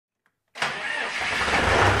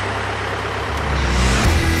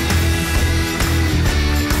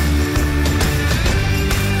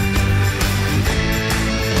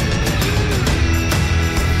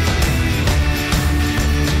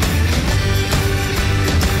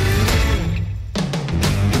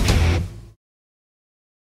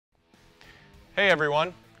Hey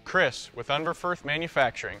everyone, Chris with Unverferth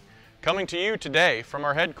Manufacturing, coming to you today from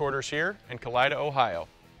our headquarters here in Kalida, Ohio.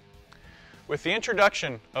 With the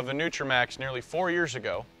introduction of the NutriMax nearly 4 years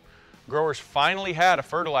ago, growers finally had a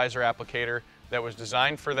fertilizer applicator that was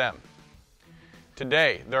designed for them.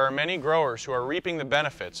 Today, there are many growers who are reaping the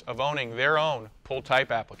benefits of owning their own pull-type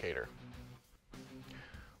applicator.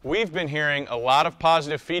 We've been hearing a lot of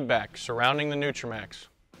positive feedback surrounding the NutriMax.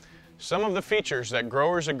 Some of the features that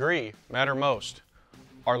growers agree matter most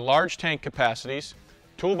are large tank capacities,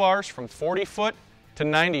 toolbars from 40 foot to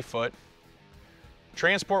 90 foot,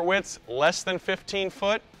 transport widths less than 15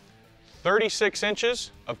 foot, 36 inches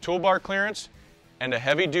of toolbar clearance, and a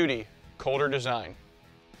heavy-duty coulter design.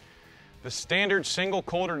 The standard single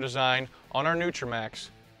coulter design on our NutriMax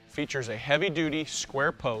features a heavy-duty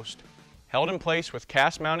square post held in place with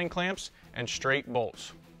cast mounting clamps and straight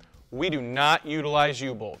bolts. We do not utilize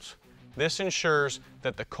U-bolts. This ensures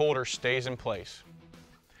that the coulter stays in place.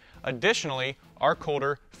 Additionally, our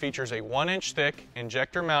coulter features a 1-inch thick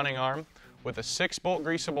injector mounting arm with a 6-bolt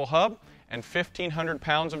greaseable hub and 1,500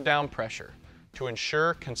 pounds of down pressure to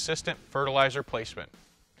ensure consistent fertilizer placement.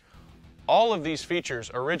 All of these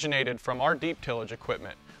features originated from our deep tillage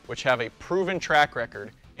equipment, which have a proven track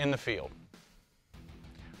record in the field.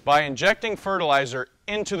 By injecting fertilizer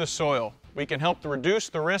into the soil, we can help to reduce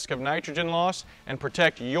the risk of nitrogen loss and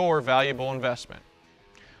protect your valuable investment.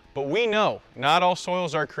 But we know not all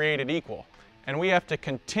soils are created equal, and we have to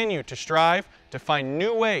continue to strive to find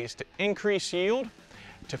new ways to increase yield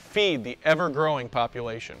to feed the ever-growing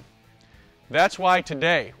population. That's why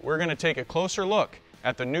today we're going to take a closer look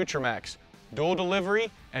at the NutriMax Dual-Delivery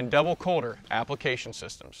and Double-Coulter application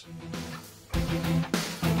systems.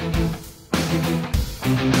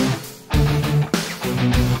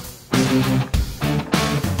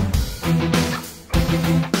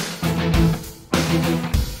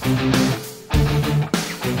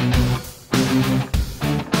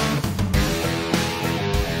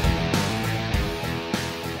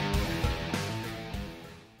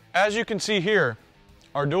 As you can see here,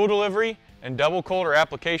 our dual delivery and double coulter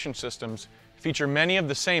application systems feature many of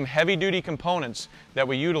the same heavy-duty components that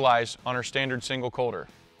we utilize on our standard single coulter.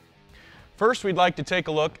 First, we'd like to take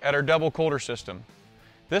a look at our double coulter system.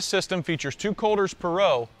 This system features 2 coulters per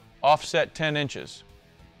row, offset 10 inches.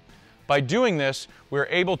 By doing this, we're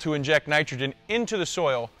able to inject nitrogen into the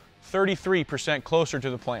soil 33% closer to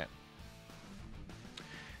the plant.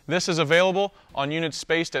 This is available on units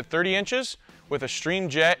spaced at 30 inches with a stream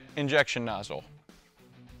jet injection nozzle.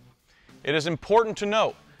 It is important to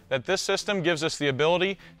note that this system gives us the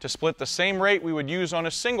ability to split the same rate we would use on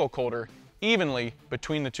a single coulter evenly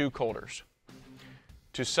between the 2 coulters.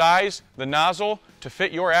 To size the nozzle to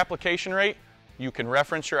fit your application rate, you can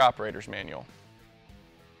reference your operator's manual.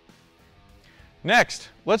 Next,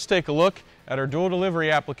 let's take a look at our dual delivery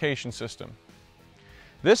application system.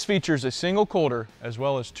 This features a single coulter as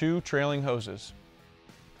well as 2 trailing hoses.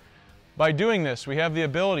 By doing this, we have the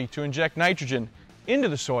ability to inject nitrogen into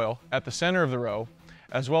the soil at the center of the row,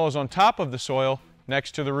 as well as on top of the soil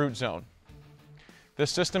next to the root zone.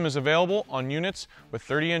 This system is available on units with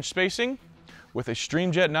 30-inch spacing, with a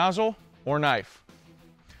stream jet nozzle or knife.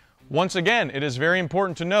 Once again, it is very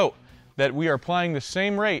important to note that we are applying the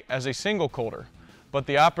same rate as a single coulter, but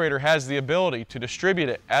the operator has the ability to distribute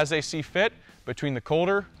it as they see fit between the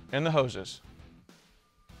coulter and the hoses.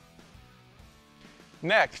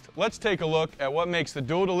 Next, let's take a look at what makes the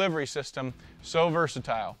dual delivery system so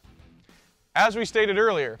versatile. As we stated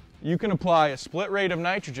earlier, you can apply a split rate of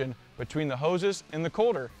nitrogen between the hoses and the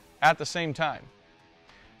coulter at the same time.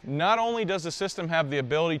 Not only does the system have the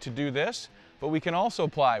ability to do this, but we can also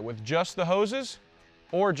apply with just the hoses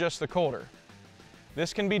or just the coulter.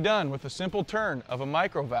 This can be done with a simple turn of a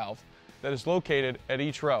micro valve that is located at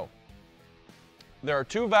each row. There are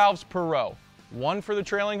 2 valves per row, one for the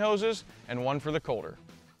trailing hoses and one for the coulter.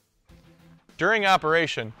 During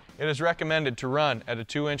operation, it is recommended to run at a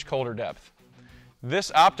 2-inch coulter depth.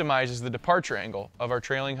 This optimizes the departure angle of our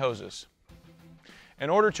trailing hoses. In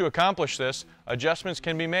order to accomplish this, adjustments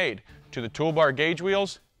can be made to the toolbar gauge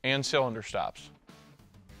wheels and cylinder stops.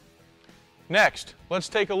 Next, let's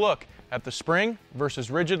take a look at the spring versus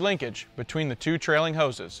rigid linkage between the 2 trailing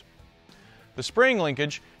hoses. The spring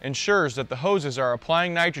linkage ensures that the hoses are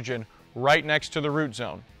applying nitrogen right next to the root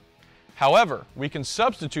zone. However, we can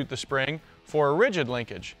substitute the spring for a rigid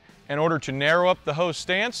linkage in order to narrow up the hose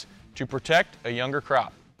stance to protect a younger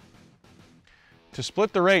crop. To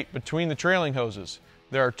split the rate between the trailing hoses,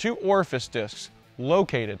 there are 2 orifice discs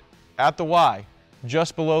located at the Y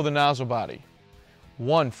just below the nozzle body,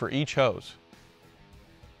 one for each hose.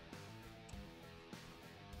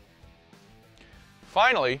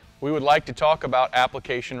 Finally, we would like to talk about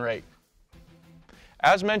application rate.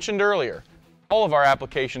 As mentioned earlier, all of our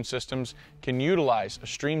application systems can utilize a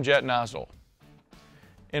stream jet nozzle.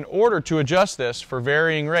 In order to adjust this for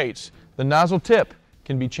varying rates, the nozzle tip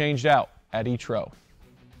can be changed out at each row.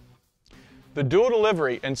 The dual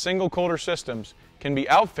delivery and single coulter systems can be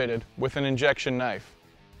outfitted with an injection knife.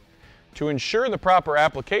 To ensure the proper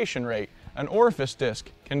application rate, an orifice disc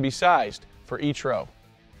can be sized for each row.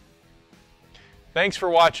 Thanks for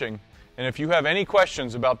watching, and if you have any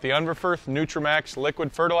questions about the Unverferth NutriMax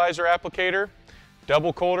liquid fertilizer applicator,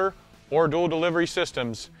 double-coulter, or dual delivery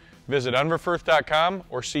systems, visit unverferth.com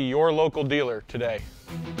or see your local dealer today.